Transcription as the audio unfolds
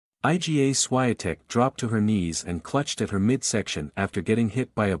Iga Swiatek dropped to her knees and clutched at her midsection after getting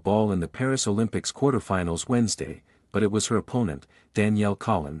hit by a ball in the Paris Olympics quarterfinals Wednesday, but it was her opponent, Danielle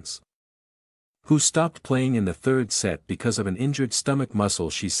Collins, who stopped playing in the third set because of an injured stomach muscle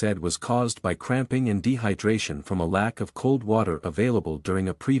she said was caused by cramping and dehydration from a lack of cold water available during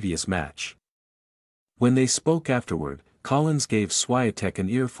a previous match. When they spoke afterward, Collins gave Swiatek an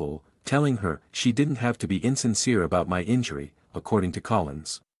earful, telling her she didn't have to be insincere about my injury, according to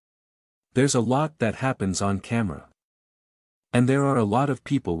Collins. There's a lot that happens on camera. And there are a lot of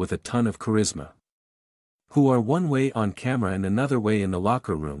people with a ton of charisma, who are one way on camera and another way in the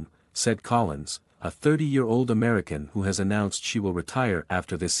locker room, said Collins, a 30-year-old American who has announced she will retire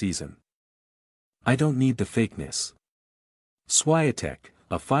after this season. I don't need the fakeness. Swiatek,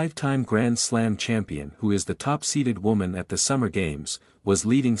 a 5-time Grand Slam champion who is the top-seeded woman at the Summer Games, was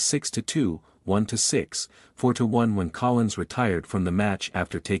leading 6-2, 1-6, 4-1 when Collins retired from the match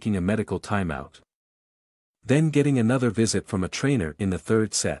after taking a medical timeout, then getting another visit from a trainer in the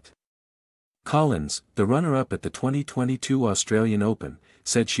third set. Collins, the runner-up at the 2022 Australian Open,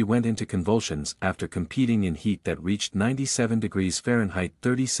 said she went into convulsions after competing in heat that reached 97 degrees Fahrenheit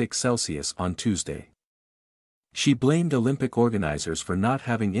 36 Celsius on Tuesday. She blamed Olympic organizers for not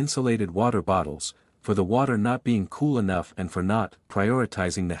having insulated water bottles, for the water not being cool enough and for not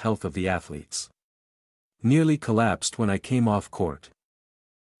prioritizing the health of the athletes. Nearly collapsed when I came off court.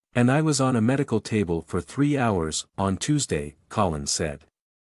 And I was on a medical table for 3 hours on Tuesday, Collins said.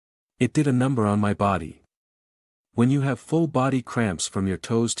 It did a number on my body. When you have full body cramps from your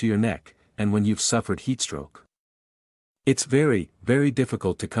toes to your neck, and when you've suffered heatstroke, it's very, very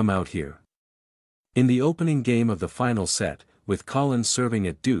difficult to come out here. In the opening game of the final set, with Collins serving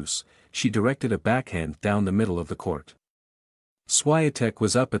at deuce, she directed a backhand down the middle of the court. Swiatek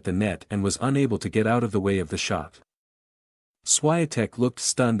was up at the net and was unable to get out of the way of the shot. Swiatek looked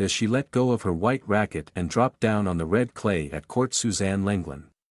stunned as she let go of her white racket and dropped down on the red clay at court. Suzanne Lenglen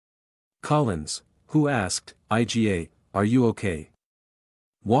Collins, who asked, "Iga, are you okay?"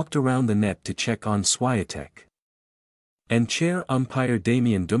 walked around the net to check on Swiatek. And chair umpire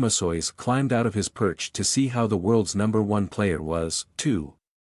Damien Dumassois climbed out of his perch to see how the world's #1 player was, too.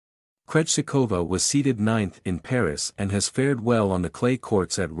 Krejcikova was seeded 9th in Paris and has fared well on the clay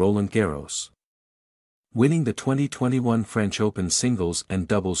courts at Roland Garros, winning the 2021 French Open singles and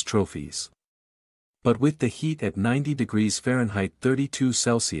doubles trophies. But with the heat at 90 degrees Fahrenheit 32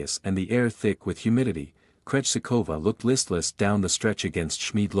 Celsius and the air thick with humidity, Krejcikova looked listless down the stretch against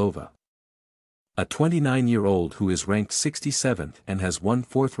Schmiedlova, a 29-year-old who is ranked 67th and has one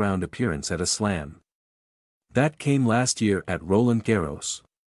fourth-round appearance at a slam. That came last year at Roland Garros.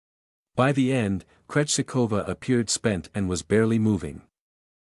 By the end, Krejcikova appeared spent and was barely moving.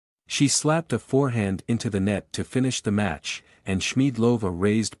 She slapped a forehand into the net to finish the match, and Schmiedlova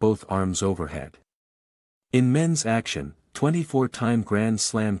raised both arms overhead. In men's action, 24-time Grand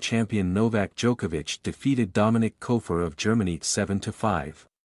Slam champion Novak Djokovic defeated Dominik Kofer of Germany 7-5,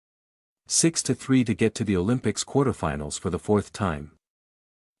 6-3 to get to the Olympics quarterfinals for the fourth time.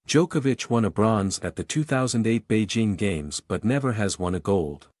 Djokovic won a bronze at the 2008 Beijing Games but never has won a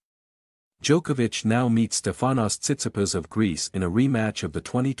gold. Djokovic now meets Stefanos Tsitsipas of Greece in a rematch of the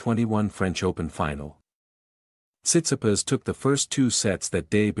 2021 French Open final. Tsitsipas took the first 2 sets that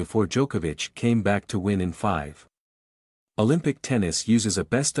day before Djokovic came back to win in 5. Olympic tennis uses a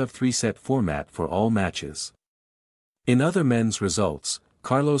best-of-3 set format for all matches. In other men's results,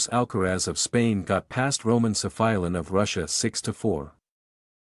 Carlos Alcaraz of Spain got past Roman Safiullin of Russia 6-4.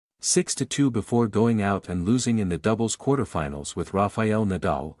 6-2 before going out and losing in the doubles quarterfinals with Rafael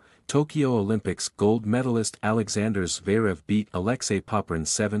Nadal. Tokyo Olympics gold medalist Alexander Zverev beat Alexei Popyrin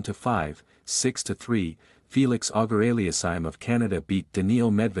 7-5, 6-3, Felix Auger-Aliassime of Canada beat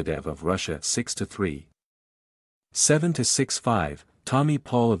Daniil Medvedev of Russia 6-3. 7-6-5, Tommy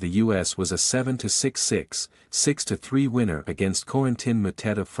Paul of the US was a 7-6-6, 6-3 winner against Corentin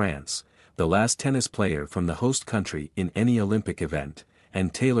Moutet of France, the last tennis player from the host country in any Olympic event,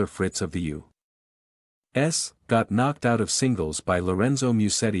 and Taylor Fritz of the U.S. got knocked out of singles by Lorenzo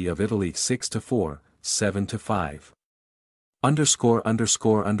Musetti of Italy 6-4, 7-5.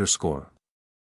 __________